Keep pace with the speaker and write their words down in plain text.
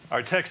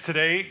Our text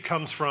today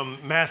comes from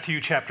Matthew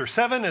chapter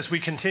 7 as we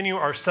continue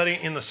our study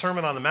in the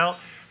Sermon on the Mount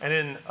and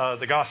in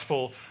the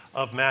Gospel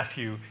of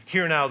Matthew.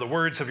 Hear now the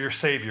words of your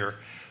Savior.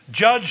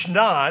 Judge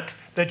not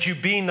that you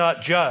be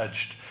not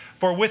judged.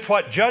 For with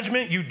what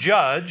judgment you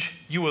judge,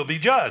 you will be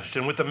judged.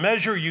 And with the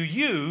measure you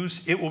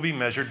use, it will be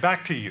measured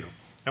back to you.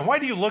 And why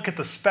do you look at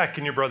the speck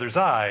in your brother's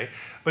eye,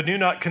 but do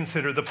not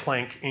consider the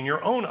plank in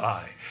your own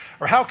eye?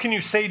 Or how can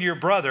you say to your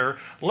brother,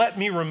 let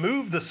me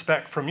remove the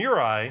speck from your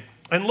eye,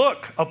 and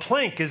look, a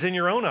plank is in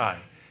your own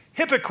eye?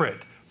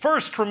 Hypocrite,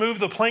 first remove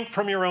the plank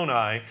from your own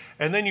eye,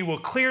 and then you will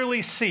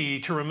clearly see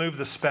to remove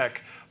the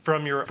speck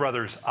from your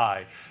brother's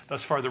eye.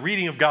 Thus far, the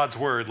reading of God's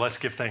word. Let's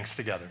give thanks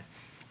together.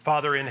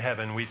 Father in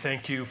heaven, we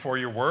thank you for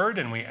your word,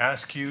 and we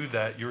ask you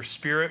that your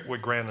Spirit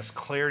would grant us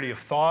clarity of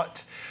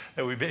thought,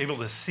 that we'd be able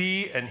to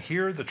see and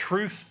hear the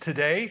truth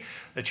today,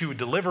 that you would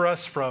deliver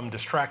us from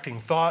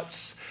distracting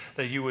thoughts,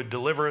 that you would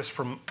deliver us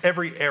from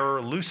every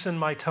error. Loosen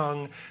my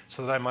tongue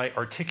so that I might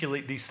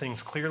articulate these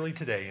things clearly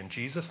today. In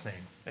Jesus'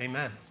 name,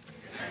 amen.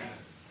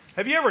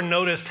 Have you ever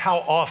noticed how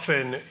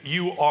often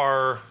you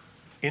are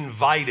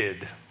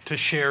invited to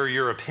share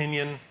your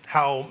opinion?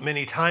 How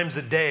many times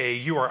a day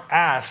you are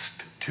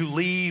asked to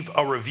leave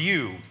a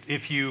review?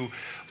 If you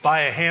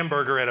buy a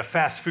hamburger at a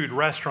fast food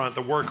restaurant,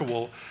 the worker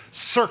will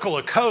circle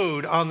a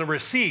code on the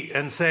receipt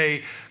and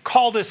say,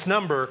 call this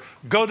number,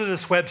 go to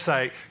this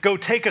website, go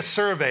take a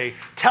survey,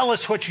 tell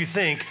us what you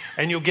think,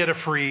 and you'll get a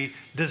free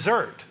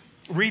dessert.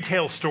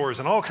 Retail stores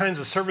and all kinds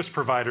of service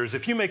providers,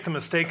 if you make the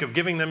mistake of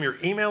giving them your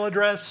email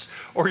address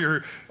or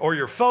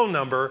your phone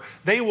number,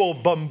 they will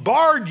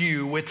bombard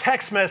you with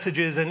text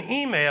messages and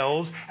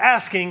emails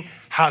asking,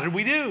 how did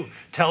we do?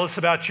 Tell us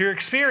about your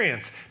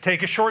experience.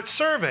 Take a short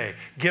survey.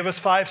 Give us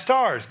 5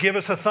 stars. Give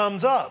us a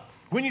thumbs up.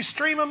 When you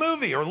stream a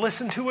movie or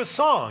listen to a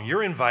song,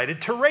 you're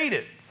invited to rate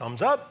it.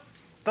 Thumbs up,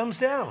 thumbs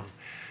down.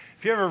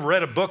 If you ever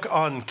read a book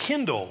on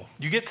Kindle,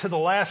 you get to the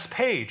last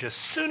page. As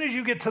soon as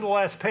you get to the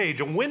last page,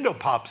 a window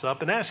pops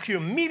up and asks you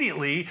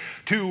immediately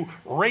to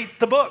rate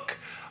the book.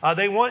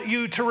 They want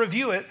you to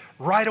review it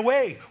right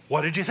away.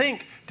 What did you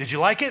think? Did you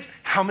like it?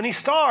 How many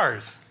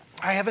stars?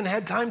 I haven't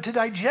had time to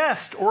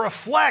digest or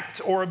reflect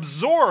or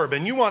absorb,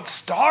 and you want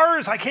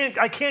stars? I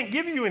can't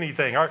give you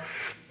anything. Our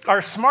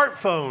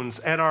smartphones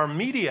and our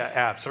media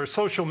apps, our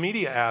social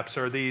media apps,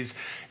 are these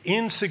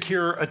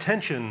insecure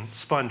attention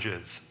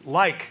sponges.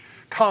 Like,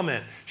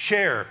 comment,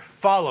 share,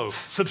 follow,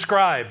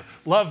 subscribe,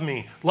 love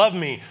me, love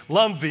me,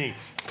 love me.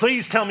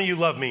 Please tell me you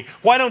love me.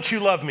 Why don't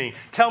you love me?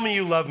 Tell me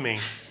you love me.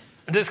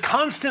 This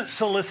constant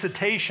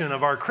solicitation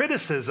of our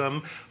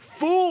criticism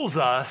fools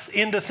us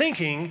into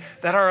thinking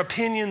that our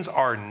opinions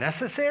are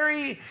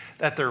necessary,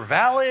 that they're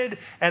valid,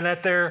 and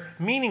that they're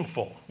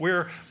meaningful.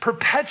 We're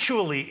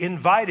perpetually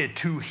invited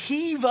to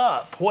heave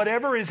up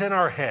whatever is in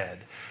our head,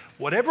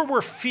 whatever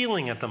we're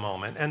feeling at the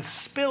moment, and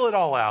spill it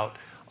all out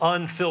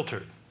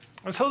unfiltered.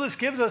 And so this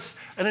gives us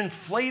an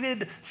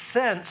inflated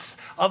sense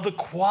of the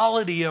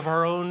quality of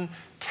our own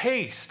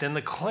taste and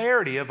the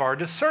clarity of our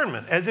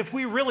discernment, as if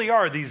we really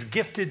are these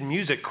gifted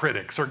music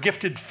critics or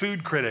gifted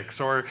food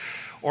critics or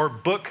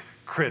book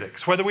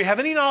critics. Whether we have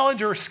any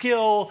knowledge or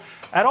skill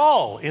at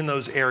all in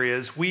those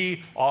areas,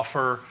 we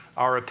offer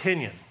our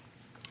opinion.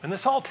 And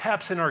this all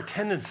taps in our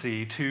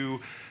tendency to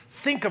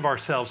think of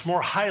ourselves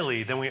more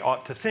highly than we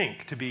ought to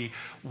think, to be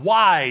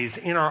wise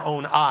in our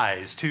own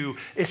eyes, to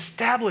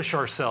establish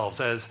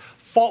ourselves as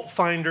fault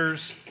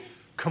finders,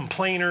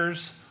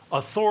 complainers,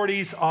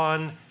 authorities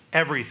on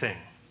everything.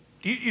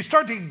 You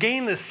start to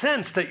gain this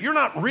sense that you're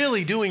not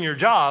really doing your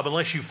job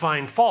unless you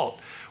find fault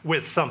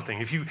with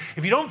something. If you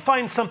don't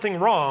find something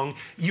wrong,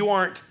 you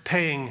aren't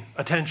paying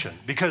attention,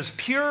 because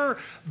pure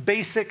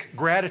basic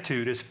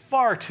gratitude is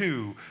far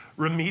too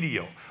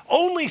remedial.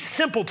 Only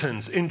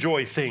simpletons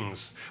enjoy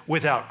things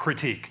without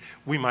critique,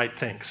 we might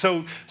think.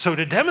 So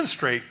to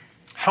demonstrate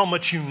how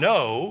much you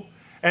know,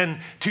 and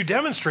to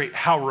demonstrate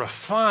how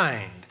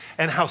refined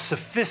and how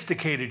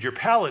sophisticated your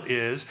palate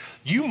is,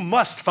 you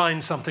must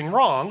find something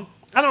wrong.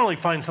 Not only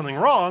find something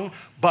wrong,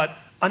 but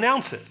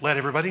announce it. Let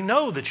everybody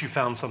know that you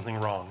found something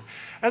wrong.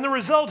 And the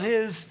result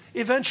is,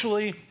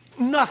 eventually,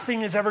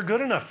 nothing is ever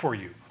good enough for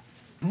you.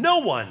 No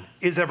one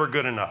is ever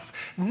good enough.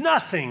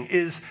 Nothing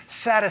is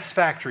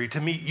satisfactory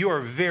to meet your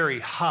very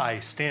high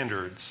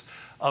standards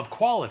of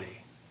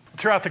quality.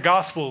 Throughout the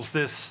Gospels,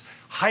 this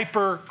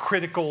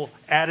hypercritical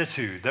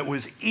attitude that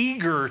was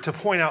eager to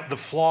point out the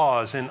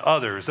flaws in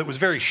others, that was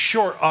very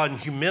short on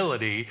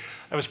humility,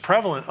 that was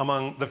prevalent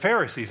among the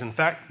Pharisees. In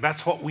fact,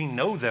 that's what we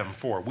know them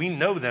for. We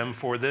know them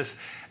for this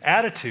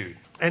attitude.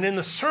 And in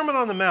the Sermon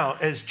on the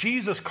Mount, as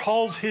Jesus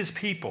calls his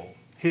people,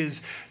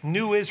 his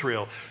new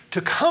Israel, to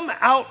come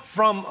out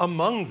from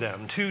among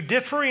them, to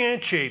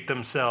differentiate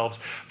themselves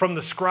from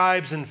the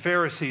scribes and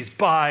Pharisees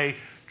by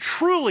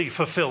truly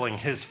fulfilling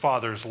his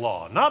Father's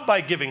law, not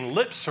by giving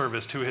lip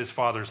service to his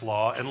Father's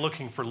law and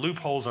looking for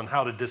loopholes on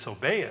how to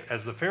disobey it,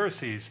 as the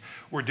Pharisees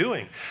were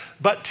doing,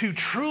 but to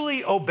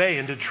truly obey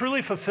and to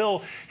truly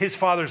fulfill his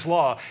Father's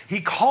law.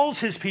 He calls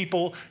his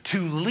people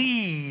to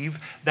leave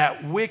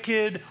that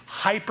wicked,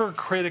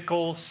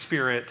 hypercritical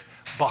spirit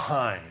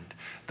behind.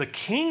 The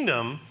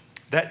kingdom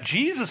that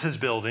Jesus is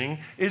building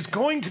is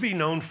going to be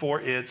known for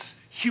its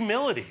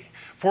humility,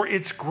 for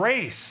its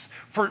grace,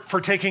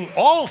 for taking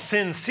all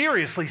sin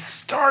seriously,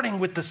 starting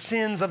with the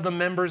sins of the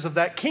members of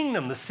that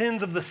kingdom. The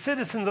sins of the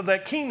citizens of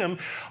that kingdom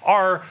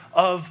are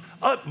of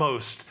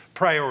utmost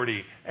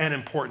priority and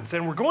importance.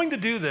 And we're going to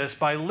do this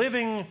by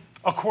living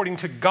according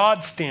to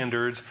God's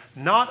standards,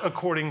 not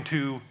according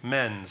to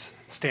men's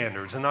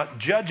standards, and not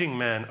judging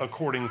men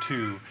according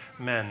to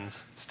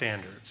men's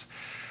standards.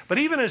 But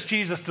even as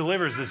Jesus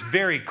delivers this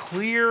very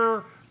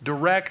clear,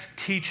 direct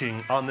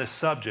teaching on this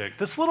subject,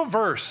 this little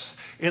verse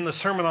in the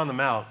Sermon on the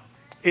Mount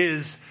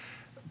is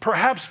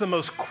perhaps the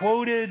most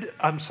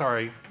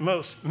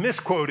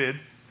misquoted,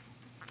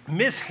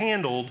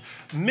 mishandled,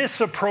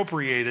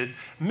 misappropriated,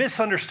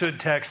 misunderstood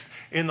text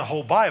in the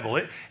whole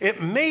Bible.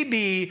 It may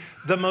be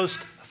the most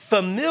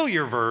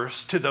familiar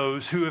verse to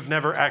those who have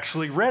never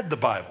actually read the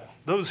Bible.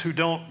 Those who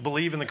don't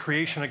believe in the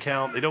creation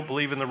account, they don't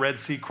believe in the Red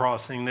Sea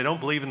crossing, they don't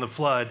believe in the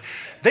flood.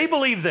 They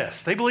believe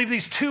this. They believe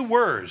these two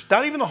words,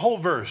 not even the whole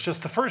verse,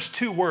 just the first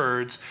two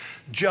words,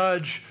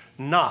 judge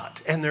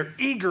not. And they're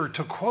eager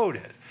to quote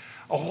it.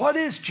 What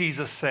is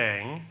Jesus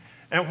saying,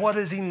 and what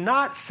is he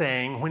not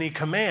saying when he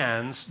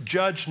commands,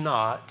 judge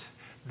not,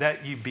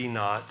 that ye be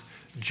not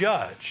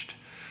judged?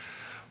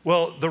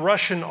 Well, the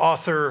Russian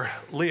author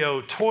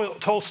Leo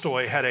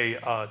Tolstoy had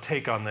a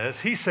take on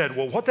this. He said,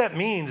 well, what that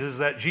means is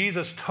that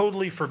Jesus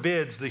totally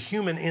forbids the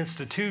human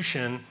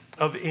institution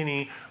of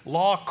any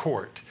law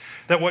court.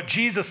 That what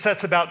Jesus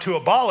sets about to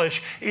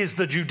abolish is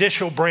the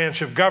judicial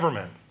branch of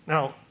government.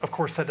 Now, of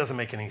course, that doesn't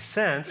make any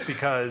sense,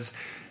 because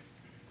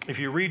if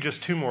you read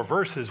just two more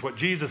verses, what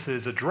Jesus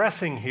is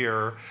addressing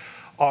here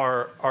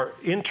are our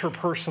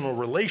interpersonal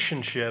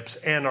relationships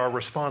and our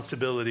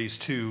responsibilities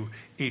to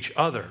each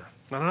other.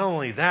 Not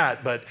only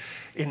that, but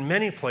in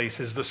many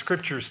places, the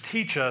scriptures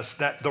teach us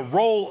that the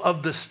role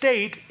of the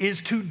state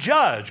is to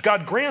judge.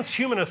 God grants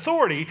human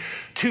authority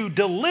to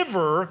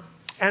deliver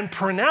and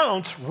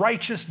pronounce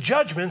righteous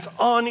judgments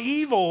on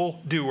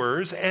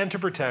evildoers and to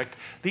protect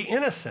the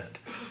innocent.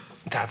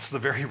 That's the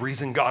very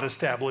reason God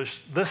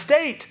established the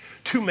state,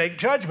 to make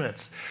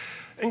judgments.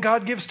 And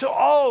God gives to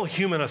all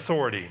human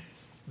authority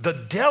the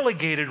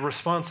delegated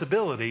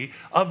responsibility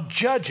of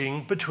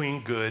judging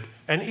between good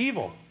and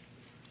evil.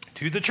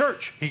 To the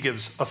church, he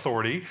gives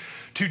authority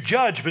to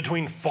judge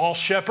between false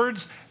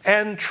shepherds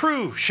and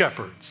true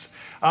shepherds,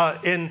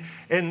 and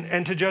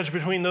to judge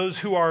between those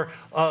who are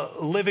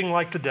living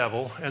like the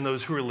devil and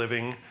those who are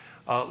living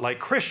like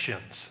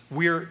Christians.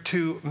 We're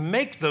to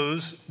make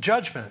those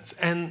judgments,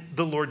 and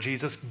the Lord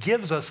Jesus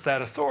gives us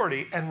that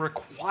authority and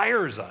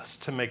requires us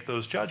to make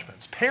those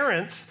judgments.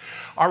 Parents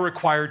are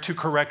required to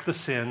correct the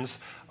sins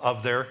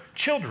of their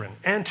children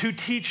and to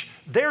teach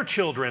their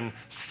children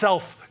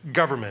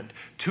self-government,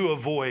 to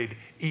avoid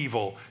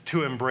evil,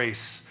 to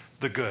embrace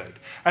the good.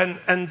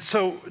 And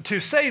so to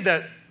say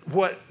that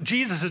what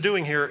Jesus is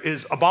doing here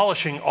is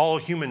abolishing all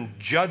human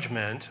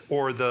judgment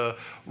or the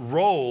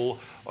role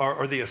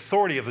or the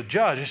authority of the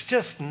judge is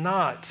just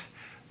not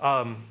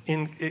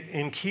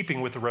in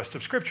keeping with the rest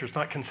of Scripture. It's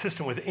not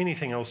consistent with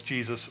anything else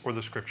Jesus or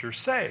the Scriptures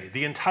say.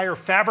 The entire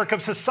fabric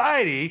of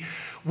society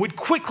would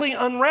quickly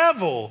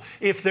unravel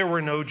if there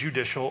were no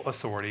judicial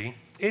authority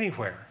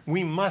anywhere.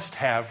 We must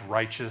have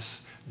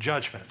righteous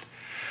judgment.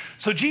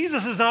 So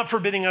Jesus is not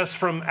forbidding us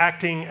from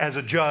acting as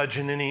a judge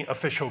in any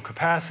official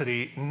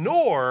capacity,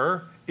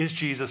 nor is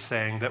Jesus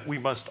saying that we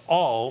must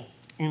all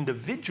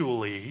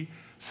individually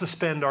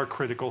suspend our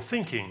critical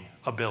thinking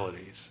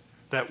abilities,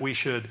 that we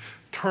should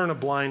turn a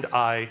blind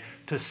eye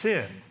to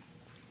sin,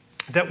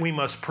 that we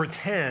must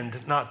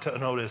pretend not to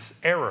notice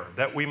error,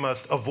 that we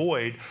must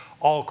avoid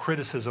all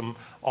criticism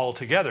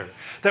altogether,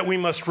 that we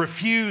must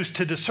refuse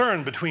to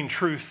discern between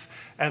truth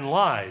and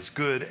lies,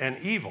 good and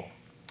evil.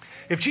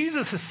 If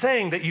Jesus is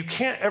saying that you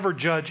can't ever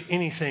judge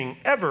anything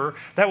ever,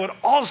 that would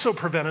also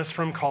prevent us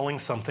from calling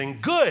something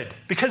good,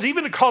 because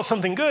even to call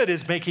something good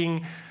is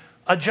making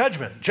a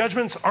judgment.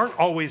 Judgments aren't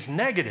always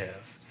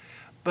negative,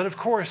 but of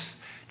course,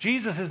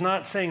 Jesus is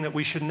not saying that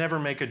we should never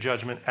make a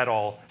judgment at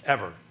all,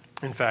 ever.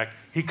 In fact,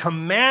 he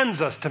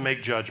commands us to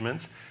make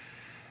judgments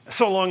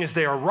so long as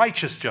they are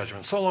righteous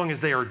judgments, so long as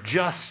they are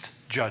just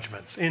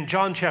judgments. In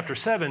John chapter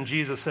 7,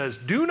 Jesus says,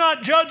 "Do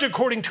not judge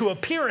according to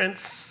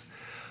appearance,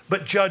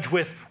 but judge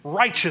with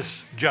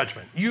righteous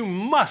judgment." You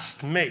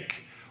must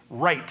make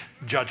right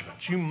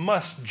judgments. You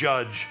must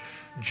judge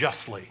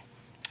justly.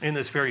 In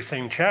this very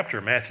same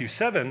chapter, Matthew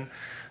 7,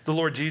 the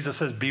Lord Jesus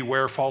says,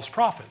 "Beware false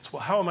prophets."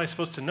 Well, how am I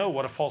supposed to know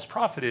what a false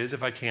prophet is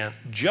if I can't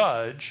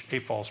judge a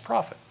false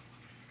prophet?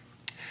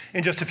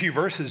 In just a few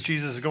verses,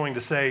 Jesus is going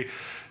to say,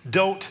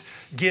 don't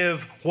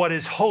give what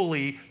is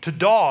holy to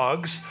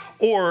dogs,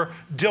 or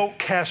don't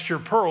cast your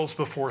pearls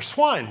before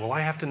swine. Well,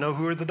 I have to know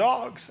who are the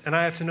dogs, and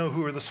I have to know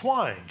who are the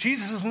swine.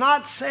 Jesus is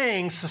not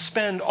saying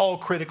suspend all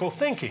critical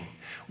thinking.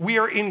 We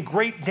are in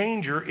great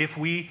danger if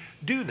we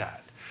do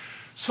that.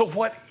 So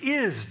what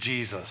is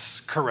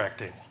Jesus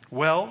correcting?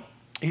 Well,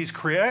 He's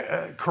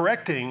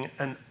correcting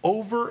an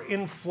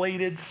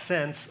overinflated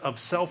sense of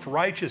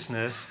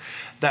self-righteousness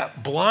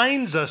that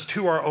blinds us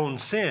to our own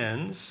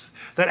sins,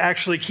 that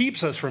actually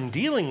keeps us from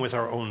dealing with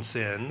our own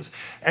sins,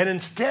 and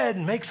instead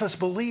makes us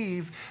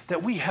believe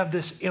that we have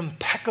this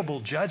impeccable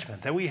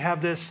judgment, that we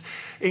have this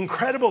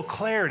incredible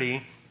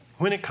clarity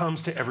when it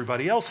comes to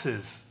everybody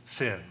else's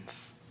sins.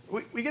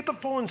 We get the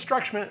full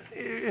instruction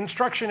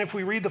if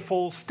we read the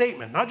full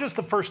statement, not just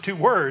the first two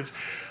words,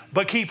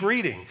 but keep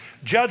reading.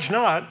 Judge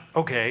not.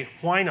 Okay,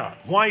 why not?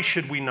 Why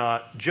should we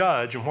not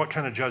judge? And what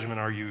kind of judgment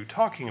are you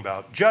talking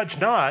about? Judge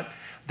not,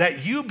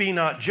 that you be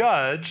not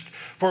judged,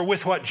 for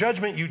with what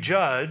judgment you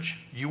judge,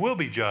 you will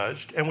be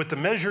judged, and with the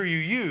measure you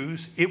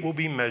use, it will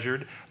be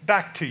measured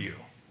back to you.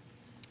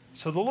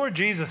 So the Lord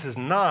Jesus is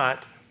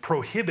not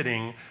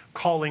prohibiting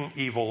calling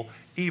evil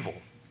evil.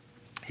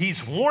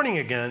 He's warning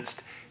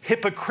against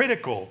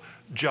hypocritical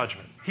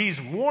judgment.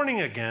 He's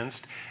warning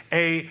against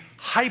a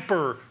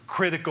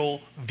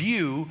hypercritical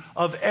view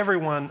of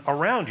everyone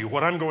around you,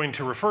 what I'm going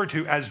to refer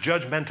to as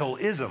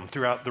judgmentalism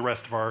throughout the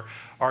rest of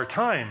our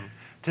time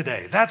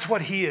today. That's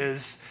what he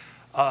is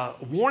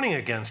warning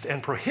against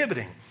and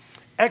prohibiting.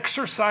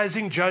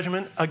 Exercising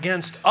judgment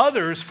against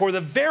others for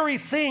the very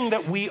thing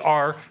that we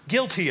are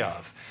guilty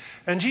of.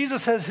 And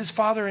Jesus says his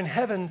Father in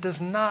heaven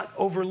does not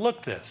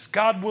overlook this.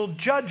 God will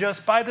judge us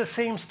by the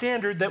same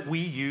standard that we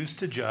use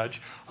to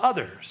judge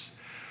others.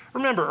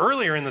 Remember,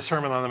 earlier in the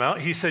Sermon on the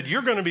Mount, he said,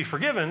 you're going to be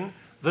forgiven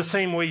the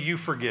same way you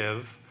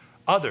forgive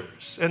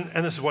others.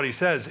 And this is what he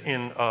says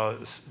in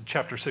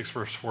chapter 6,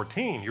 verse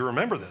 14. You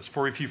remember this.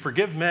 For if you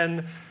forgive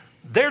men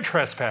their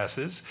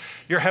trespasses,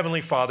 your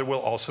heavenly Father will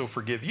also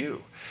forgive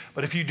you.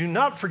 But if you do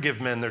not forgive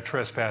men their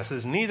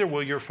trespasses, neither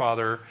will your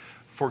Father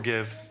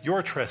forgive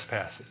your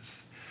trespasses.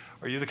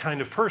 Are you the kind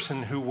of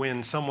person who,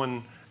 when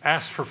someone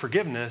asks for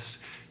forgiveness,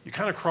 you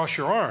kind of cross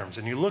your arms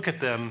and you look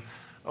at them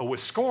with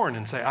scorn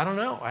and say, I don't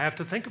know, I have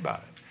to think about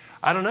it.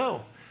 I don't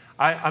know,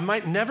 I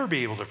might never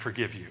be able to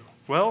forgive you.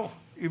 Well,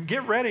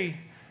 get ready,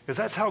 because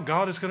that's how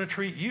God is going to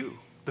treat you.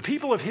 The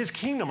people of his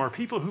kingdom are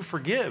people who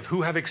forgive,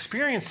 who have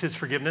experienced his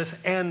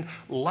forgiveness and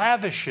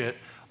lavish it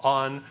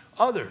on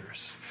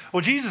others.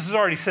 Well, Jesus has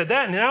already said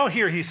that, and now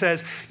here he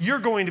says, you're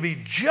going to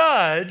be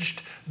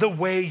judged the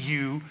way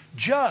you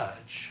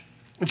judge.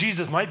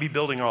 Jesus might be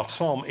building off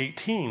Psalm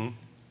 18,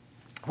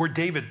 where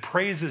David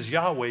praises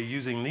Yahweh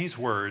using these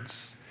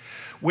words,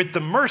 with the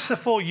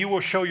merciful you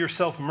will show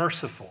yourself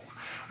merciful.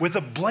 With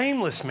a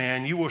blameless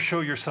man you will show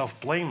yourself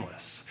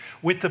blameless.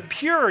 With the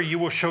pure you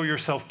will show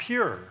yourself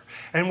pure.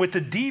 And with the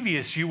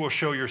devious you will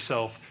show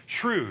yourself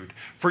shrewd.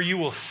 For you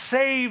will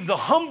save the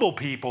humble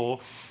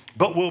people,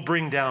 but will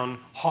bring down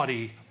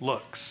haughty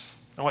looks.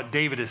 And what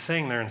David is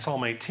saying there in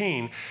Psalm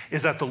 18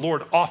 is that the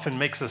Lord often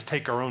makes us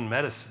take our own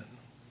medicine.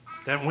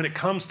 That when it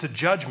comes to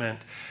judgment,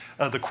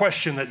 the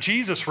question that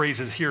Jesus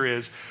raises here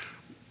is,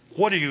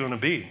 what are you going to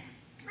be?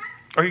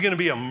 Are you going to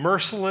be a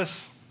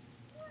merciless,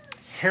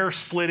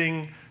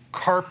 hair-splitting,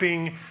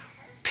 carping,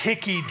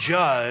 picky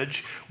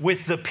judge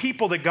with the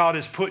people that God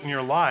has put in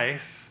your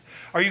life?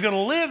 Are you going to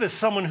live as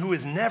someone who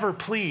is never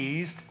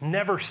pleased,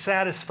 never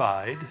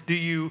satisfied? Do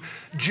you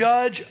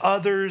judge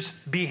others'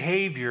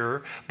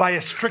 behavior by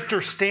a stricter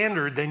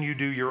standard than you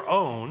do your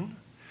own?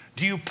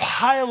 Do you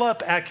pile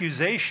up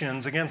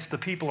accusations against the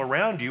people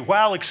around you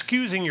while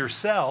excusing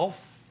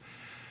yourself?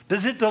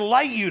 Does it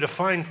delight you to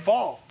find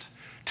fault,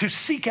 to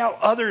seek out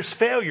others'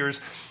 failures,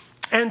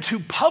 and to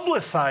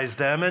publicize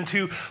them, and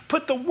to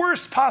put the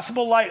worst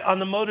possible light on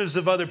the motives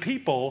of other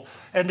people,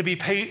 and to be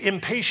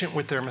impatient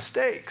with their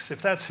mistakes?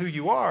 If that's who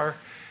you are,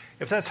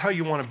 if that's how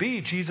you want to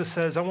be, Jesus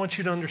says, I want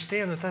you to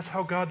understand that that's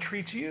how God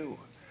treats you.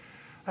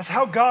 That's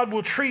how God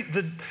will treat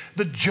the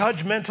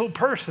judgmental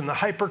person, the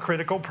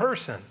hypercritical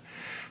person.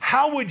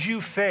 How would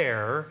you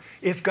fare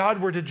if God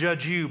were to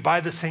judge you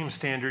by the same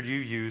standard you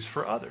use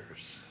for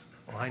others?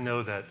 Well, I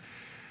know that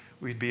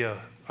we'd be a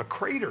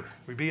crater.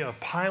 We'd be a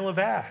pile of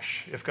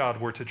ash if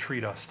God were to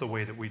treat us the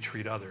way that we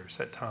treat others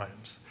at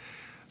times.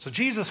 So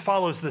Jesus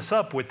follows this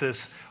up with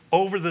this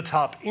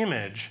over-the-top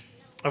image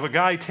of a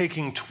guy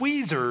taking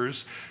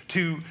tweezers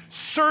to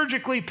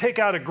surgically pick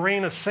out a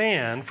grain of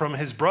sand from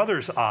his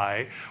brother's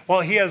eye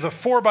while he has a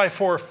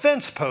 4x4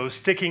 fence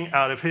post sticking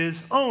out of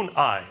his own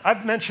eye.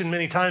 I've mentioned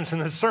many times in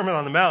this Sermon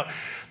on the Mount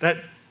that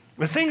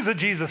the things that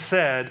Jesus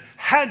said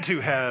had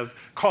to have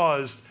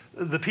caused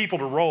the people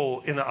to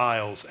roll in the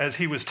aisles as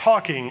he was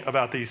talking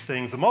about these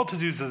things. The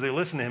multitudes, as they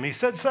listened to him, he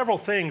said several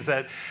things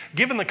that,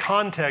 given the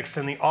context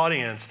and the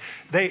audience,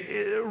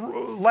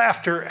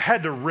 laughter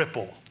had to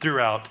ripple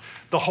throughout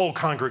the whole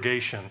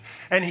congregation.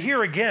 And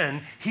here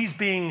again, he's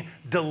being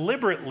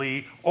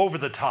deliberately over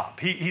the top.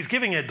 He's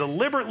giving a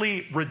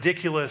deliberately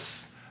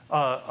ridiculous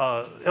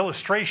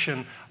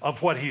illustration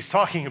of what he's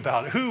talking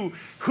about.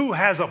 Who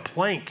has a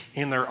plank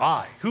in their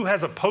eye? Who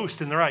has a post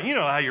in their eye? You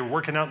know how you're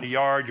working out in the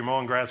yard, you're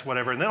mowing grass,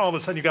 whatever, and then all of a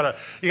sudden you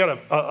got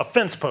a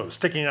fence post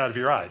sticking out of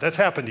your eye. That's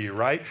happened to you,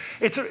 right?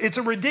 It's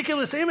a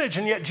ridiculous image,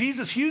 and yet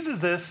Jesus uses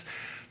this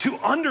to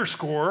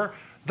underscore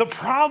the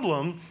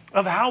problem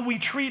of how we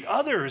treat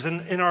others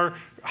in our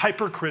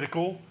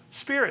hypercritical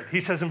spirit. He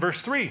says in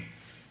verse 3,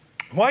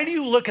 why do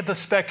you look at the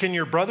speck in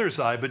your brother's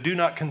eye, but do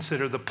not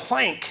consider the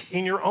plank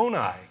in your own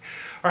eye?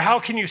 Or how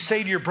can you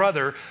say to your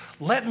brother,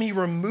 let me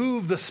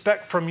remove the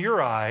speck from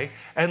your eye,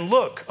 and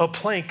look, a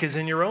plank is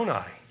in your own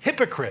eye?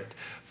 Hypocrite,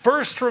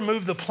 first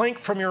remove the plank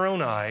from your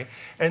own eye,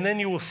 and then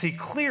you will see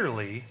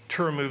clearly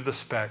to remove the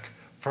speck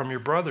from your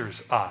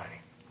brother's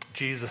eye.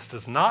 Jesus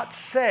does not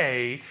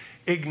say,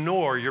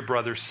 ignore your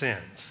brother's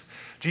sins.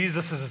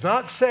 Jesus does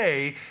not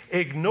say,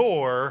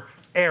 ignore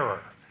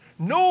error.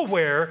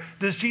 Nowhere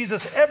does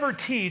Jesus ever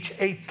teach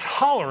a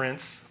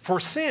tolerance for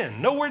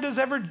sin. Nowhere does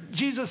ever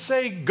Jesus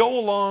say, go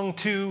along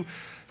to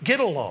get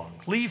along,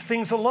 leave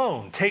things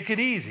alone, take it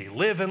easy,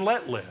 live and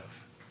let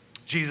live.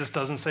 Jesus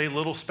doesn't say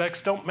little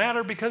specks don't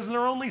matter because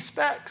they're only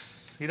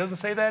specks. He doesn't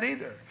say that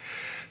either.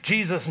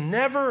 Jesus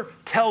never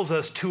tells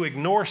us to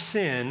ignore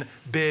sin,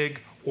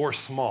 big or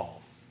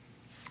small.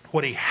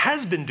 What he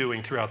has been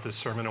doing throughout this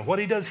sermon and what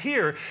he does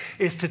here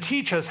is to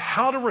teach us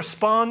how to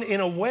respond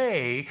in a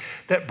way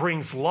that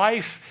brings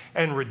life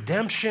and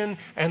redemption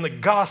and the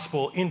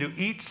gospel into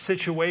each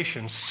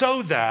situation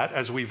so that,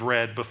 as we've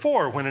read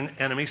before, when an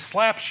enemy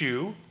slaps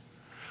you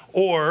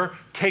or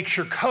takes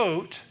your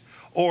coat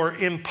or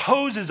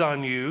imposes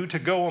on you to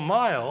go a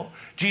mile,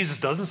 Jesus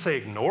doesn't say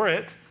ignore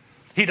it.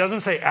 He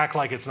doesn't say act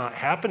like it's not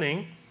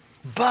happening,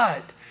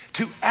 but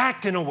to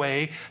act in a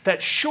way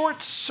that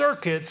short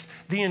circuits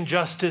the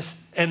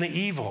injustice and the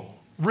evil.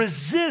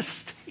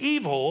 Resist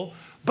evil,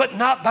 but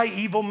not by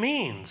evil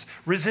means.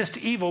 Resist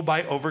evil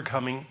by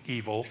overcoming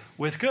evil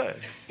with good.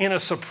 In a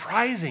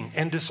surprising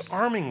and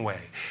disarming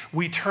way,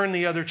 we turn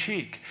the other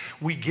cheek.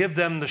 We give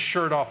them the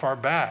shirt off our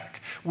back.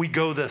 We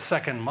go the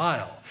second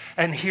mile.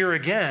 And here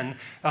again,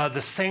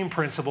 the same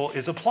principle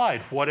is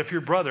applied. What if your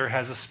brother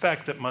has a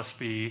speck that must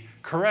be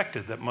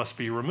corrected, that must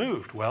be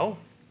removed? Well,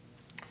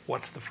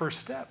 what's the first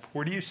step?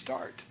 Where do you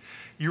start?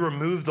 You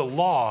remove the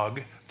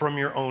log from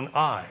your own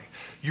eye.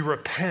 You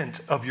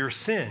repent of your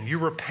sin. You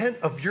repent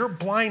of your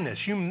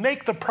blindness. You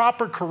make the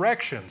proper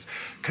corrections.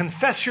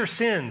 Confess your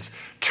sins.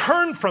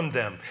 Turn from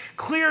them.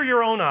 Clear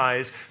your own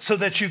eyes so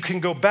that you can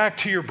go back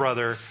to your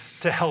brother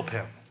to help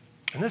him.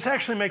 And this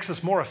actually makes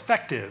us more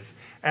effective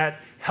at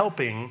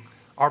helping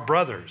our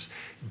brothers.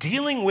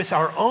 Dealing with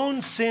our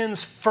own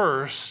sins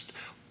first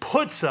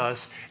puts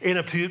us in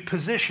a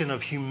position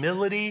of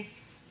humility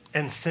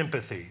and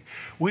sympathy.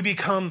 We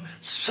become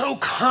so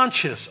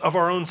conscious of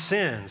our own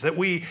sins that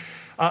we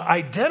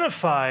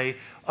identify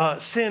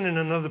sin in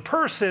another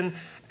person,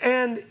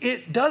 and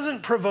it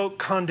doesn't provoke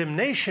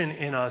condemnation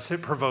in us,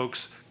 it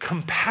provokes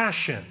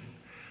compassion.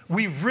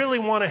 We really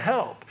want to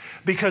help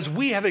because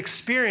we have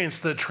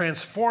experienced the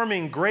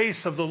transforming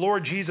grace of the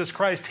Lord Jesus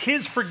Christ,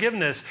 his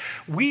forgiveness.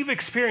 We've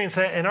experienced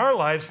that in our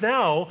lives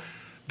now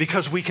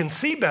because we can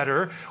see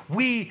better.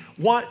 We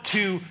want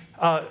to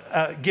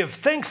give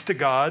thanks to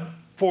God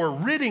for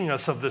ridding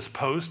us of this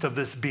post, of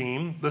this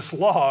beam, this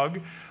log,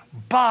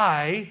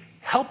 by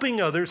helping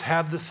others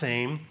have the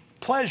same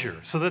pleasure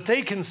so that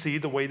they can see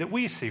the way that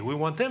we see. We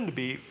want them to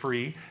be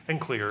free and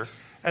clear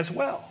as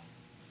well.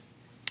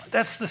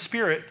 That's the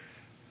spirit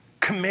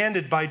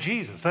commanded by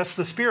Jesus. That's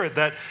the spirit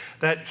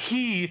that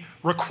he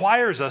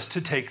requires us to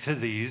take to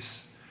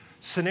these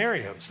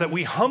scenarios, that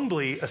we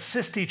humbly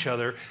assist each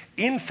other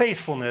in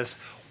faithfulness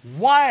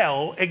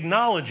while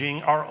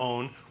acknowledging our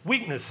own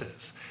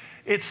weaknesses.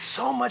 It's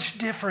so much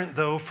different,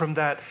 though, from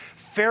that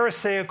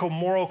Pharisaical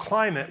moral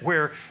climate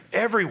where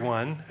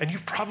everyone, and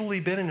you've probably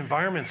been in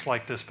environments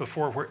like this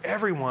before, where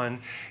everyone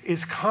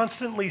is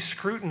constantly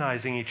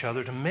scrutinizing each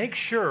other to make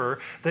sure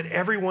that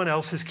everyone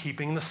else is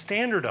keeping the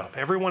standard up.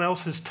 Everyone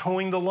else is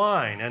towing the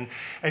line,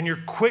 and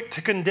you're quick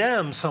to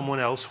condemn someone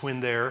else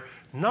when they're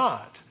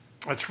not.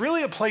 It's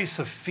really a place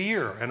of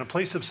fear and a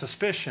place of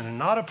suspicion and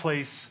not a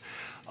place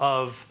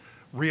of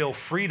real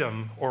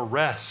freedom or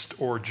rest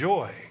or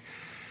joy.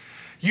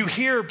 You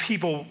hear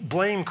people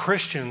blame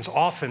Christians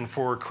often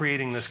for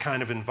creating this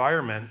kind of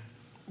environment,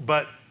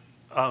 but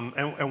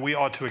and we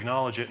ought to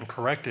acknowledge it and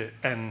correct it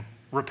and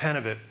repent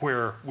of it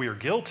where we are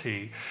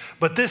guilty.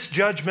 But this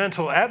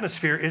judgmental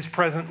atmosphere is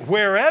present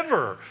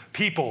wherever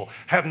people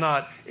have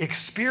not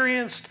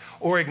experienced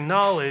or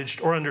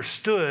acknowledged or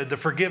understood the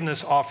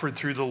forgiveness offered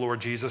through the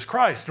Lord Jesus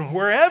Christ. And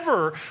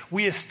wherever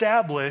we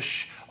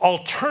establish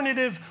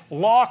alternative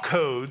law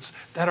codes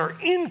that are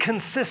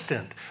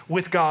inconsistent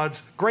with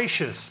God's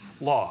gracious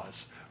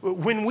laws.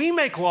 When we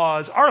make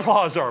laws, our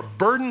laws are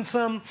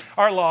burdensome,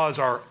 our laws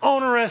are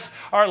onerous,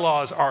 our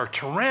laws are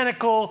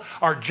tyrannical,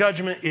 our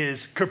judgment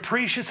is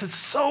capricious. It's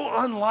so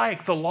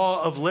unlike the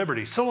law of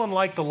liberty, so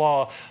unlike the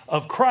law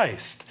of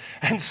Christ.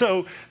 And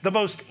so the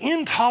most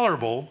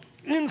intolerable,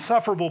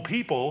 insufferable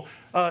people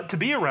to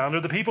be around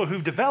are the people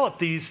who've developed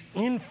these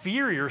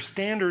inferior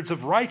standards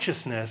of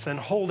righteousness and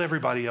hold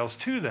everybody else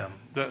to them.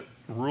 The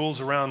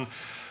rules around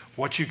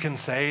what you can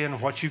say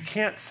and what you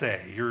can't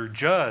say. You're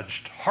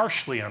judged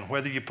harshly on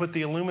whether you put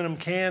the aluminum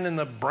can in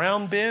the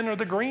brown bin or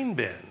the green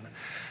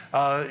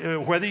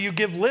bin, whether you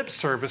give lip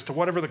service to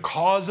whatever the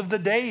cause of the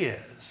day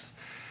is.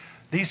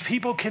 These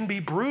people can be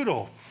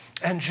brutal.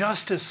 and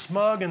just as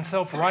smug and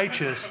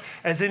self-righteous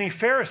as any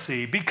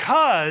Pharisee,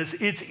 because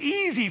it's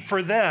easy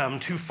for them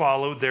to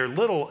follow their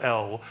little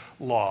L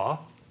law.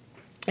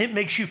 It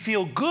makes you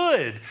feel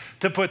good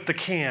to put the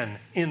can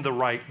in the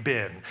right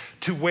bin,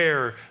 to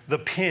wear the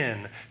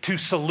pin, to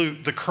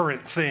salute the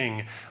current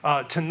thing,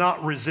 to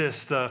not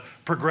resist the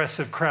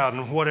progressive crowd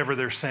and whatever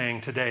they're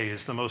saying today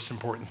is the most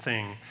important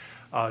thing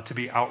to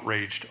be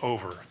outraged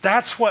over.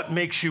 That's what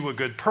makes you a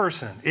good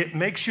person. It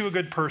makes you a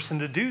good person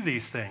to do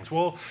these things.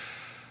 Well,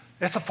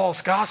 that's a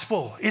false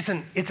gospel. It's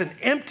an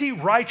empty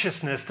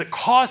righteousness that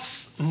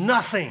costs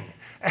nothing.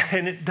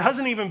 And it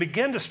doesn't even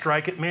begin to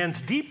strike at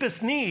man's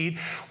deepest need,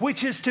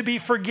 which is to be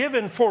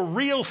forgiven for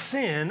real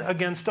sin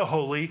against a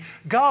holy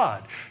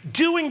God.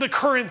 Doing the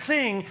current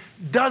thing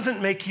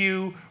doesn't make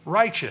you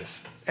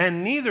righteous,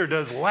 and neither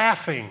does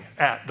laughing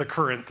at the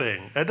current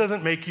thing. That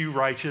doesn't make you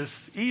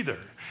righteous either.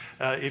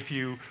 If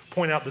you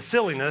point out the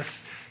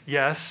silliness,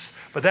 yes,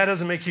 but that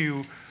doesn't make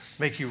you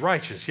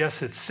righteous.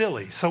 Yes, it's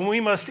silly. So we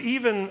must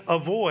even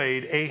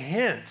avoid a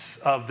hint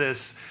of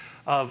this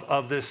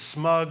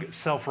smug,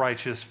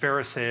 self-righteous,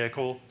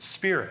 pharisaical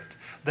spirit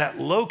that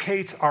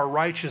locates our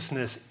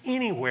righteousness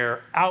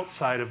anywhere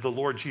outside of the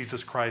Lord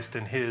Jesus Christ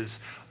and his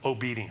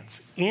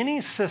obedience. Any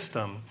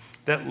system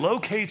that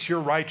locates your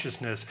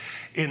righteousness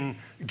in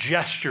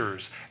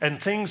gestures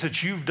and things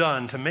that you've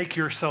done to make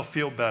yourself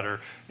feel better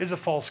is a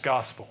false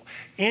gospel.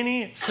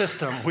 Any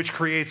system which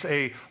creates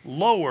a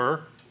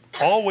lower,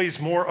 always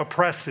more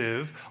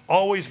oppressive,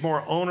 always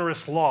more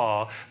onerous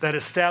law that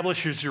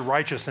establishes your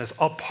righteousness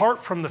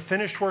apart from the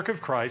finished work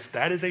of Christ,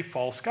 that is a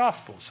false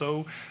gospel.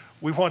 So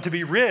we want to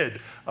be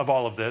rid of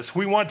all of this.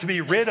 We want to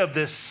be rid of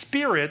this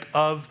spirit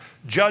of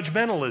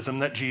judgmentalism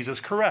that Jesus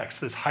corrects,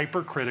 this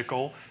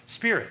hypercritical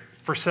spirit,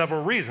 for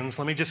several reasons.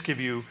 Let me just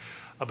give you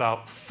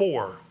about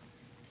 4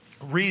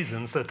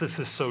 reasons that this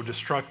is so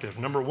destructive.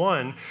 Number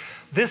 1,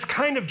 this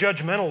kind of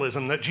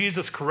judgmentalism that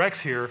Jesus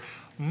corrects here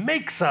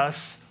makes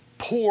us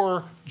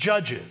poor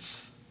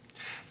judges.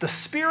 The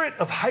spirit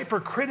of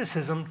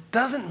hypercriticism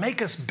doesn't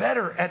make us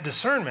better at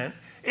discernment,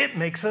 it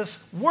makes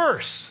us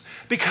worse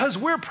because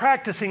we're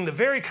practicing the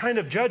very kind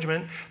of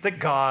judgment that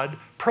God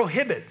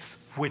prohibits,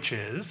 which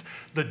is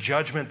the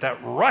judgment that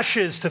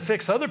rushes to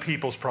fix other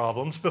people's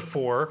problems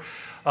before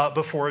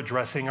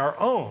addressing our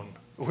own.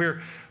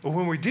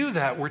 When we do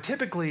that, we're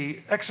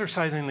typically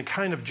exercising the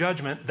kind of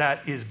judgment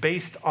that is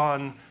based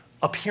on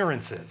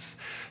appearances.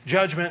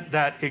 Judgment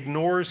that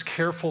ignores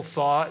careful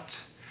thought,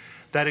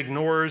 that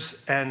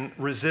ignores and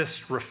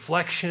resists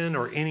reflection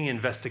or any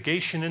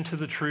investigation into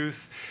the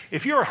truth.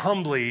 If you're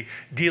humbly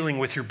dealing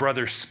with your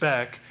brother's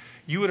speck,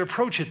 you would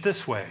approach it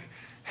this way.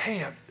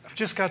 Hey, I've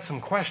just got some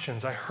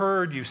questions. I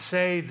heard you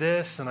say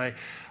this, and I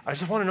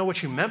just want to know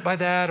what you meant by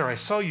that, or I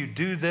saw you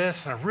do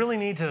this, and I really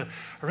need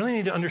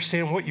to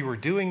understand what you were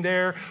doing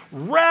there,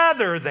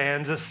 rather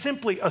than just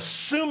simply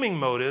assuming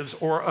motives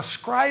or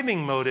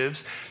ascribing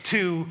motives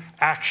to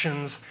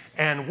actions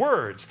and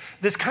words.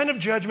 This kind of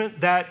judgment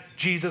that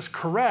Jesus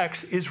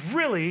corrects is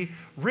really,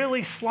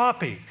 really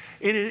sloppy.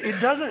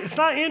 It's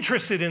not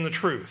interested in the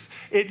truth.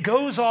 It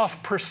goes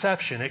off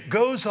perception. It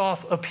goes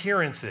off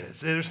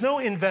appearances. There's no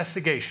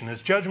investigation.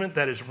 It's judgment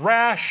that is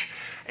rash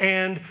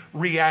and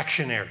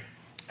reactionary.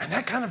 And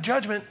that kind of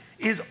judgment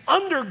is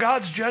under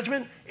God's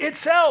judgment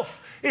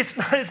itself. It's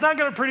not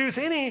going to produce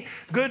any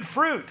good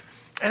fruit.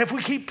 And if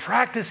we keep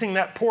practicing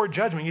that poor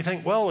judgment, you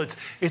think, well,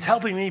 it's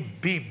helping me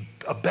be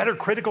a better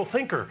critical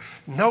thinker.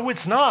 No,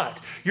 it's not.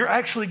 You're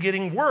actually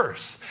getting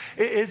worse.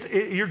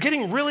 You're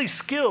getting really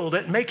skilled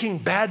at making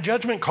bad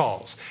judgment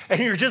calls, and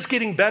you're just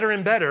getting better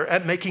and better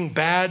at making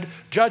bad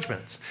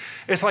judgments.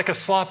 It's like a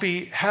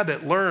sloppy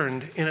habit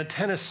learned in a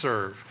tennis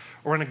serve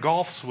or in a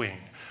golf swing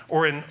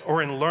or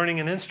in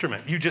learning an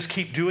instrument. You just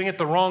keep doing it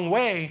the wrong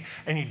way,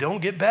 and you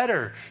don't get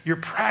better. You're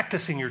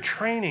practicing, you're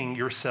training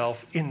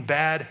yourself in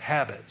bad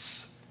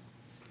habits.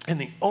 And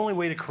the only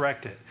way to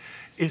correct it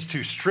is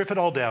to strip it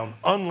all down,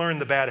 unlearn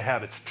the bad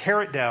habits,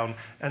 tear it down,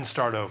 and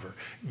start over.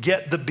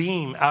 Get the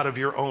beam out of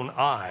your own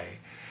eye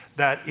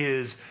that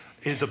is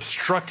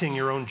obstructing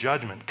your own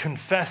judgment.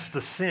 Confess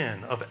the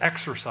sin of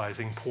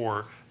exercising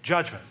poor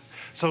judgment.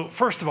 So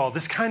first of all,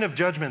 this kind of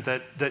judgment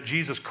that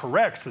Jesus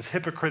corrects, this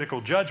hypocritical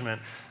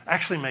judgment,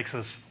 actually makes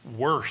us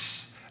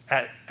worse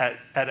at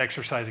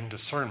exercising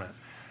discernment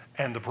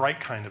and the right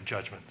kind of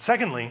judgment.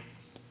 Secondly,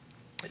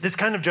 this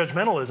kind of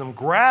judgmentalism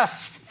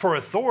grasps for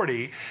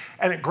authority,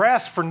 and it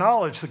grasps for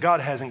knowledge that God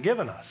hasn't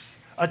given us,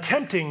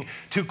 attempting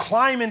to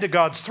climb into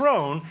God's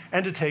throne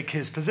and to take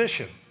his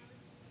position.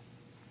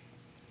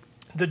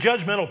 The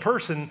judgmental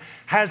person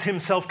has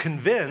himself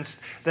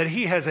convinced that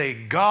he has a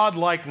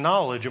God-like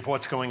knowledge of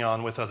what's going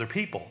on with other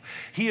people.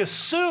 He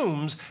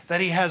assumes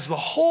that he has the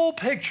whole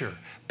picture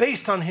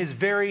based on his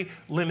very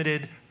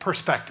limited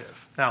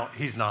perspective. Now,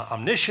 he's not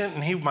omniscient,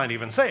 and he might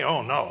even say,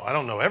 oh, no, I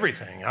don't know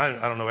everything.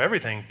 I don't know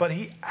everything. But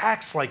he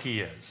acts like he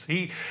is.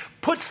 He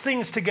puts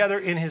things together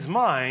in his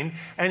mind,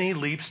 and he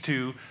leaps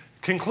to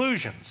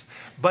conclusions.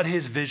 But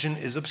his vision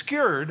is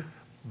obscured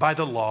by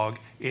the log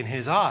in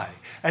his eye.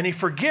 And he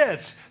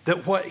forgets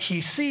that what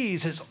he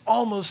sees is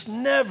almost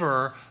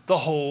never the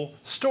whole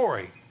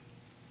story.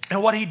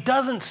 And what he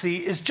doesn't see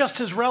is just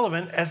as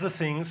relevant as the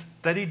things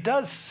that he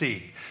does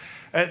see.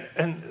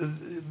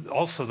 And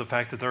also the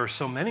fact that there are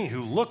so many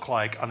who look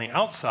like on the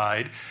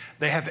outside,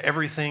 they have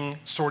everything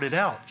sorted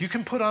out. You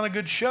can put on a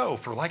good show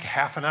for like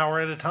half an hour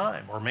at a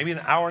time, or maybe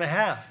an hour and a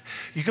half.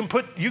 You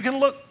can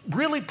look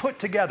really put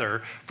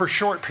together for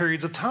short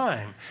periods of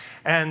time.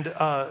 And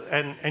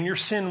your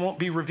sin won't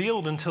be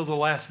revealed until the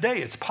last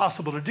day. It's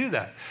possible to do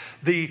that.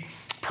 The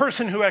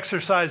person who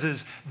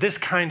exercises this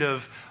kind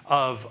of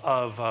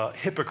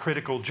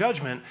hypocritical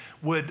judgment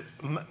would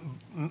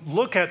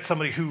look at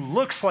somebody who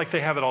looks like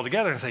they have it all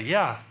together and say,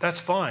 yeah, that's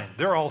fine.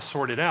 They're all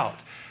sorted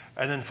out.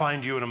 And then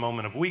find you in a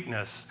moment of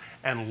weakness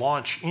and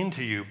launch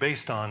into you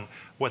based on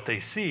what they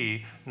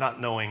see, not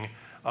knowing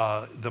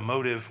the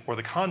motive or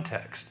the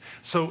context.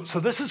 So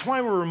this is why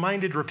we're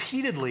reminded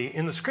repeatedly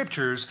in the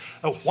scriptures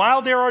of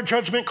while there are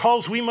judgment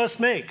calls we must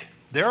make,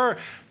 there are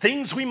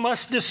things we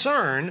must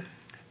discern.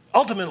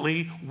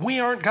 Ultimately, we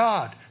aren't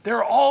God. There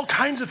are all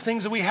kinds of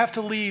things that we have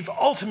to leave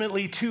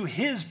ultimately to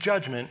his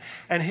judgment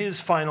and his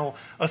final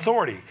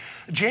authority.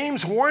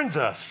 James warns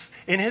us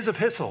in his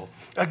epistle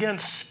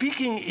against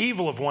speaking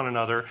evil of one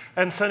another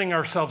and setting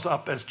ourselves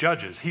up as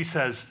judges. He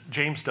says,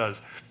 James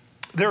does,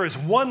 there is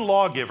one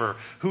lawgiver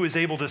who is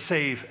able to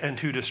save and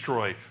to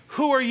destroy.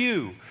 Who are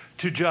you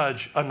to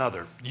judge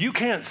another? You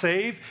can't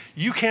save,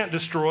 you can't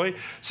destroy,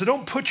 so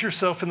don't put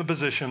yourself in the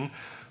position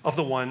of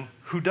the one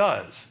who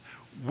does.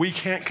 We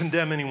can't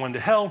condemn anyone to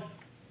hell.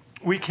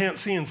 We can't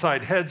see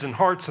inside heads and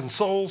hearts and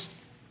souls.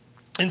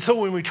 And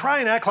so when we try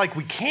and act like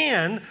we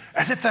can,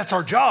 as if that's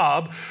our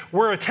job,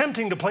 we're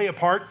attempting to play a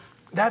part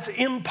that's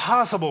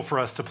impossible for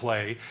us to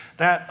play,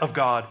 that of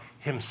God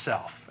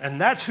himself. And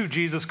that's who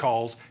Jesus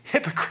calls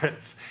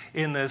hypocrites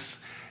in this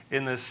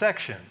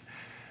section.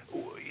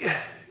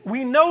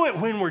 We know it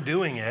when we're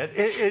doing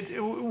it.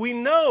 We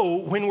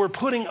know when we're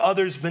putting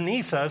others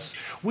beneath us.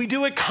 We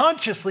do it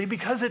consciously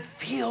because it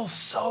feels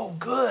so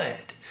good.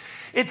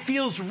 It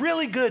feels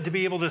really good to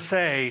be able to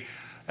say,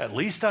 at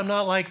least I'm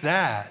not like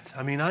that.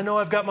 I mean, I know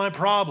I've got my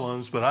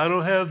problems, but I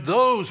don't have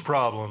those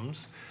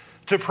problems.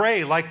 To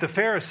pray like the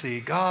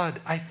Pharisee,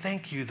 God, I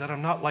thank you that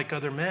I'm not like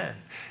other men,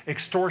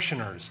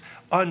 extortioners,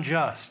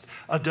 unjust,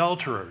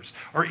 adulterers,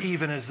 or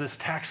even as this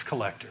tax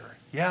collector.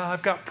 Yeah,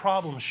 I've got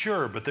problems,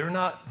 sure, but they're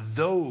not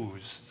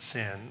those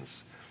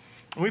sins.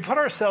 And we put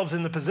ourselves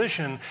in the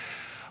position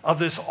of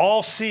this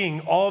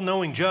all-seeing,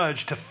 all-knowing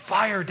judge to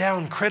fire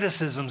down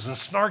criticisms and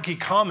snarky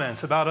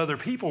comments about other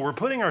people. We're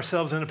putting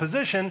ourselves in a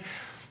position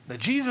that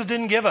Jesus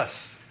didn't give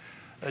us.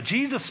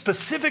 Jesus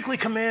specifically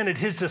commanded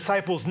his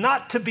disciples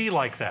not to be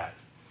like that,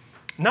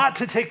 not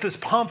to take this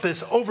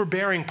pompous,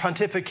 overbearing,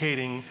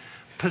 pontificating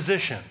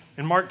position.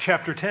 In Mark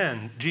chapter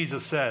 10,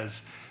 Jesus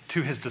says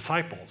to his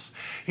disciples,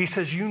 he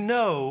says, you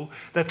know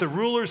that the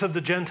rulers of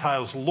the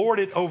Gentiles lord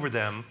it over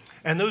them,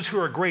 and those who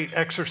are great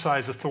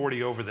exercise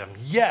authority over them.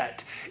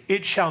 Yet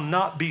it shall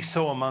not be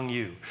so among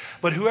you.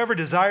 But whoever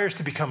desires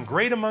to become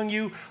great among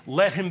you,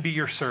 let him be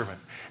your servant.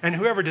 And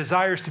whoever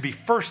desires to be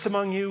first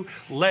among you,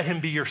 let him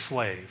be your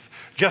slave.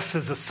 Just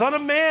as the Son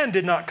of Man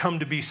did not come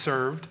to be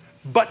served,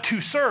 but to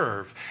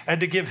serve,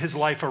 and to give his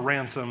life a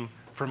ransom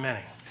for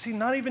many. See,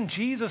 not even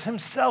Jesus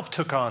himself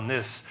took on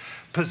this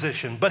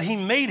position, but he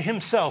made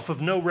himself of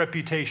no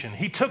reputation.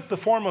 He took the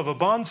form of a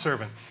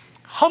bondservant,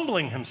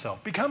 humbling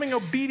himself, becoming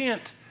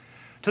obedient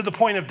to the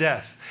point of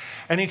death.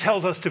 And he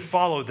tells us to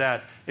follow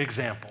that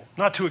example,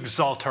 not to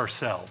exalt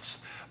ourselves,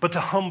 but to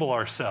humble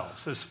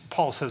ourselves, as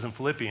Paul says in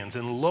Philippians,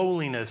 in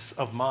lowliness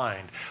of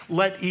mind.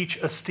 Let each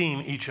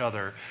esteem each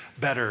other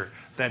better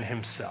than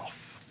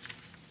himself.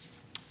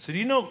 So do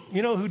you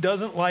know who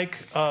doesn't like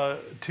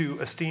to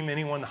esteem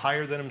anyone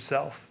higher than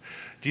himself?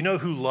 Do you know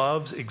who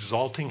loves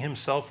exalting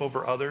himself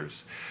over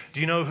others? Do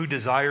you know who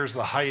desires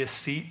the highest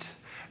seat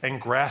and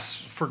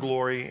grasps for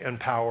glory and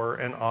power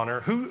and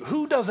honor?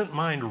 Who doesn't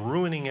mind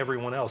ruining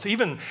everyone else,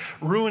 even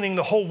ruining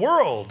the whole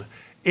world,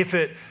 if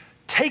it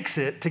takes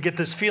it to get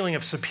this feeling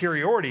of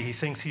superiority he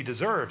thinks he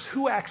deserves?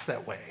 Who acts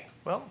that way?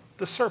 Well,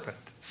 the serpent,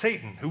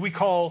 Satan, who we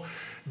call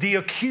the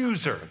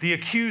accuser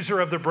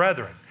of the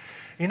brethren.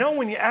 You know,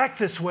 when you act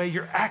this way,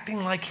 you're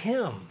acting like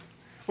him.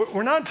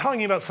 We're not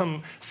talking about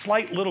some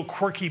slight little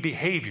quirky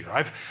behavior.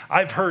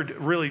 I've heard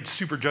really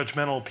super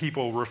judgmental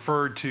people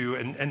referred to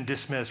and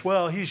dismissed.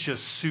 Well, he's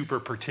just super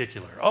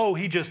particular. Oh,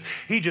 he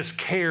just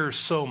cares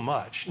so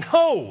much.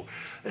 No,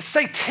 it's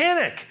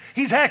satanic.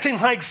 He's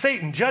acting like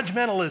Satan.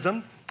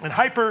 Judgmentalism and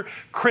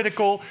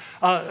hypercritical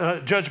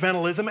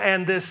judgmentalism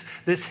and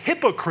this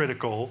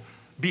hypocritical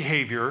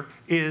behavior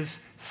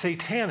is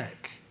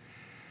satanic.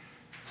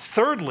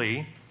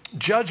 Thirdly,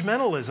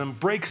 judgmentalism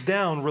breaks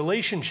down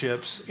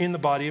relationships in the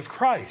body of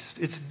Christ.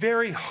 It's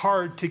very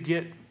hard to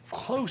get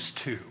close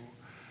to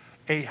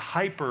a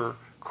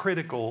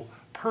hypercritical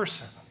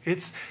person.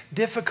 It's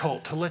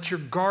difficult to let your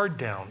guard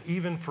down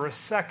even for a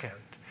second.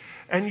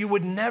 and you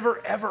would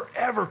never, ever,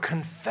 ever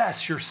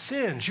confess your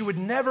sins. You would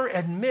never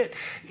admit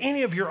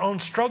any of your own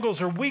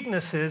struggles or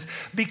weaknesses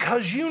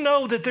because you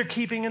know that they're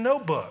keeping a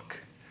notebook.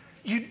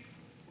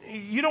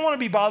 You don't want to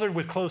be bothered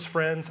with close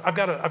friends. I've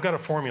got a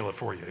formula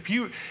for you. If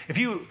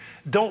you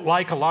don't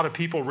like a lot of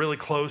people really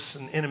close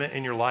and intimate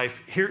in your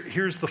life,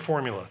 here's the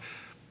formula.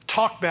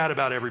 Talk bad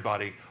about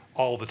everybody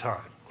all the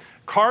time.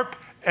 Carp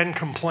and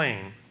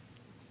complain,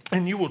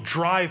 and you will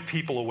drive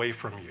people away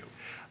from you.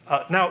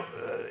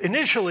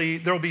 Initially,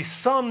 there will be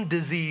some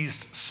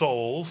diseased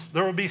souls.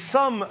 There will be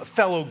some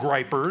fellow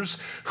gripers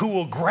who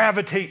will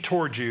gravitate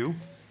towards you,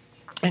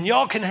 and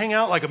y'all can hang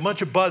out like a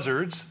bunch of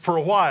buzzards for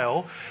a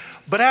while.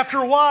 But after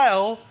a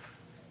while,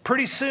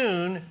 pretty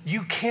soon,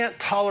 you can't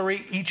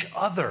tolerate each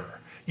other.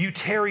 You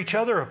tear each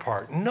other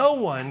apart. No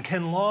one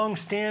can long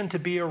stand to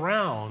be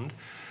around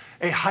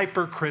a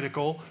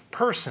hypercritical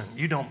person.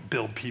 You don't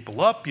build people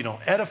up. You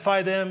don't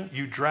edify them.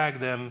 You drag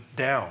them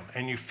down.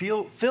 And you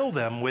fill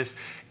them with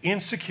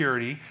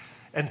insecurity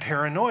and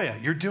paranoia.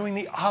 You're doing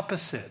the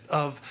opposite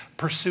of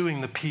pursuing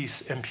the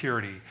peace and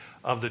purity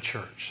of the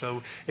church.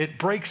 So it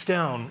breaks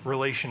down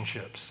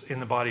relationships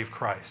in the body of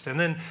Christ. And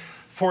then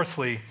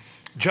fourthly,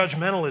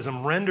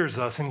 judgmentalism renders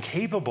us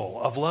incapable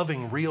of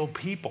loving real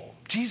people.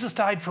 Jesus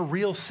died for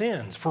real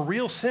sins, for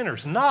real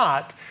sinners,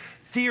 not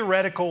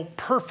theoretical,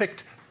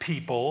 perfect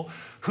people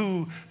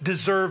who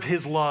deserve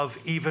his love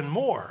even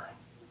more.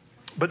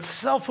 But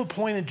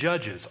self-appointed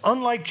judges,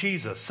 unlike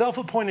Jesus,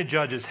 self-appointed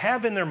judges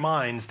have in their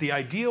minds the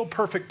ideal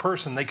perfect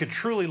person they could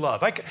truly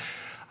love.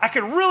 I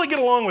could really get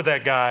along with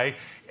that guy.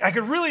 I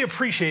could really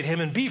appreciate him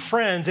and be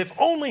friends if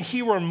only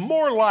he were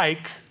more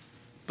like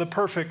the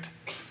perfect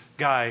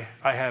guy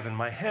I have in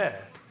my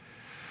head.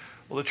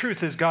 Well, the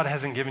truth is God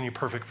hasn't given you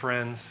perfect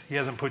friends. He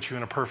hasn't put you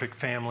in a perfect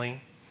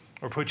family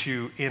or put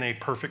you in a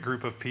perfect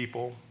group of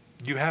people.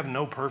 You have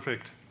no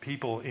perfect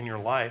people in your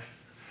life.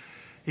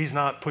 He's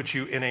not put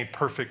you in a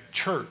perfect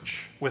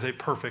church with a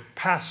perfect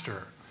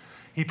pastor.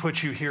 He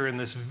put you here in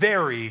this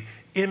very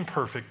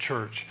imperfect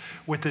church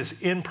with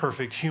this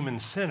imperfect human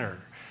sinner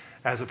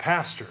as a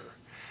pastor.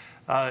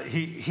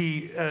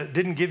 He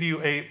didn't give you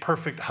a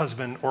perfect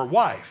husband or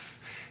wife.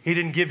 He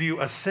didn't give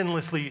you a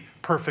sinlessly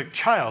perfect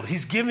child.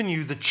 He's given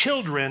you the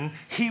children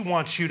he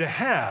wants you to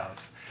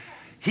have.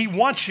 He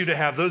wants you to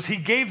have those. He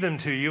gave them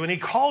to you, and he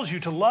calls you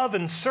to love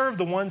and serve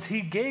the ones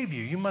he gave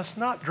you. You must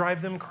not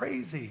drive them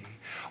crazy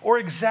or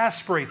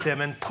exasperate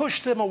them and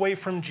push them away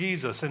from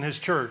Jesus and his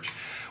church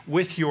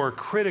with your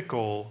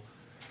critical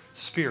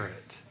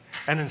spirit.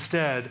 And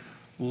instead,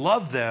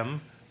 love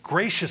them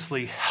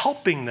graciously,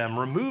 helping them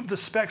remove the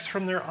specks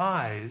from their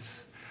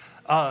eyes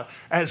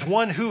as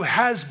one who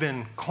has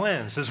been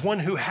cleansed, as one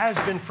who has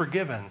been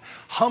forgiven,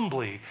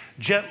 humbly,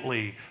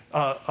 gently,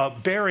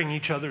 bearing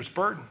each other's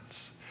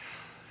burdens.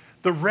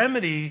 The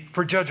remedy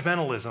for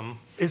judgmentalism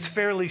is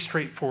fairly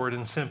straightforward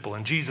and simple,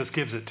 and Jesus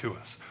gives it to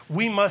us.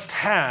 We must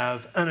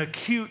have an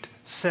acute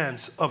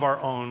sense of our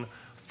own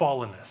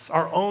fallenness.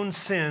 Our own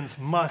sins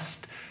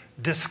must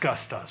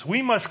disgust us.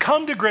 We must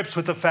come to grips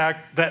with the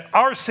fact that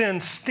our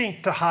sins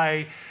stink to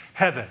high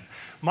heaven.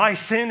 My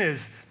sin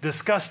is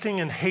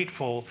disgusting and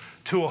hateful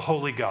to a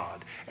holy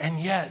God. And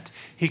yet,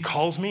 he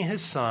calls me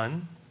his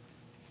son.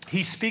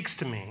 He speaks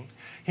to me.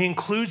 He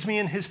includes me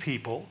in his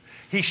people.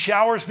 He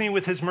showers me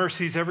with his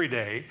mercies every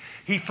day.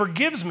 He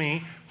forgives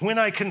me when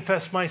I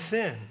confess my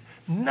sin.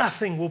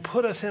 Nothing will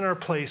put us in our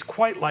place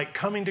quite like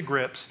coming to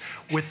grips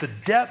with the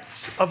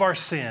depths of our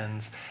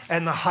sins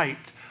and the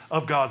height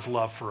of God's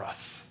love for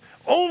us.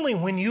 Only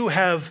when you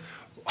have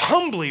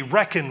humbly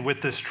reckoned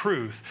with this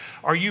truth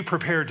are you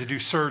prepared to do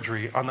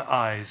surgery on the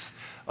eyes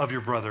of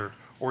your brother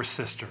or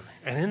sister.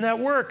 And in that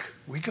work,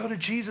 we go to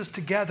Jesus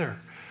together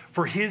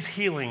for his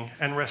healing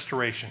and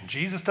restoration.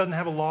 Jesus doesn't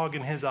have a log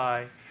in his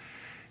eye.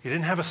 He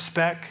didn't have a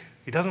speck.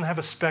 He doesn't have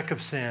a speck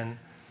of sin.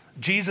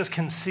 Jesus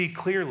can see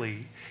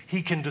clearly.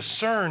 He can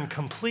discern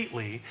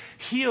completely.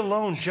 He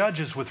alone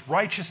judges with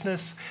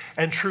righteousness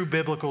and true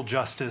biblical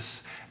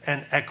justice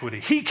and equity.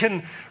 He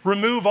can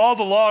remove all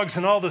the logs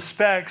and all the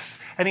specks,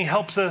 and he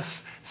helps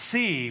us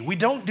see. We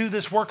don't do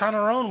this work on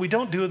our own. We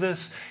don't do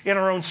this in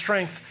our own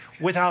strength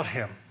without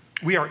him.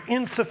 We are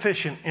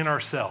insufficient in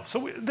ourselves.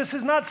 So this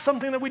is not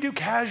something that we do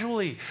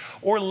casually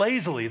or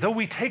lazily, though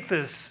we take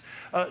this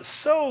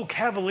so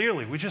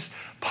cavalierly. We just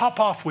pop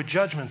off with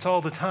judgments all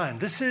the time.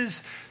 This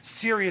is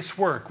serious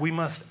work. We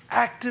must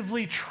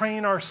actively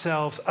train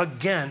ourselves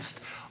against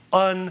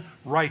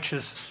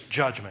unrighteous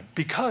judgment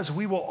because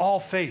we will all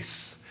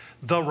face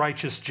the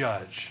righteous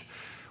judge.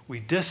 We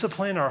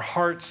discipline our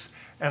hearts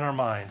and our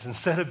minds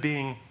instead of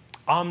being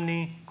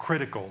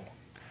omnicritical,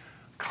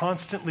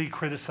 constantly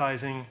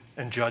criticizing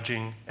and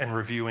judging and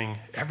reviewing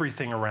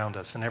everything around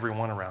us and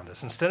everyone around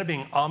us. Instead of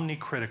being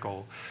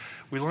omnicritical,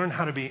 we learn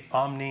how to be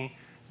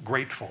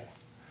omni-grateful,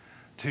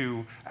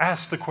 to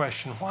ask the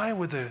question, why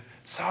would the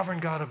sovereign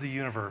God of the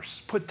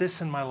universe put this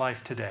in my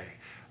life today?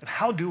 And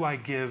how do I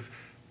give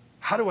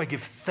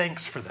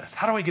thanks for this?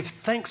 How do I give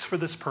thanks for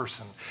this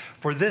person,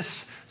 for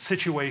this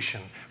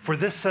situation, for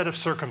this set of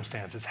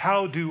circumstances?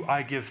 How do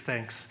I give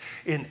thanks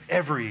in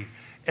every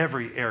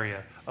every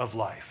area of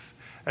life.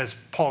 As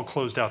Paul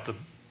closed out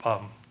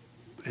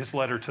his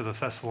letter to the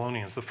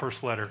Thessalonians, the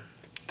first letter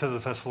to the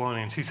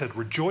Thessalonians, he said,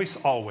 "Rejoice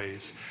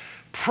always,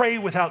 pray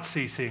without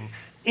ceasing,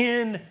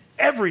 in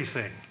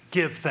everything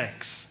give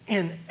thanks.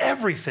 In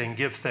everything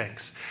give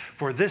thanks,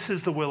 for this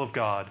is the will of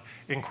God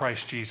in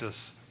Christ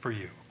Jesus for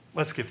you."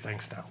 Let's give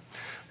thanks now.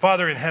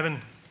 Father in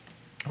heaven,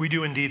 we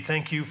do indeed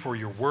thank you for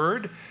your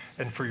word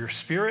and for your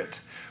Spirit.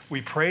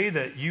 We pray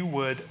that you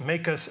would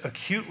make us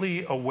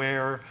acutely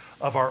aware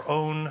of our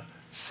own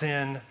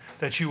sin,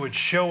 that you would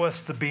show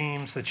us the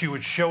beams, that you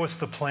would show us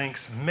the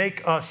planks,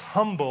 make us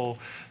humble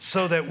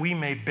so that we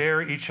may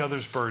bear each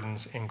other's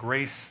burdens in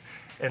grace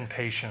and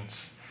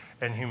patience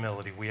and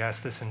humility. We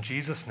ask this in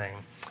Jesus' name.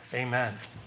 Amen.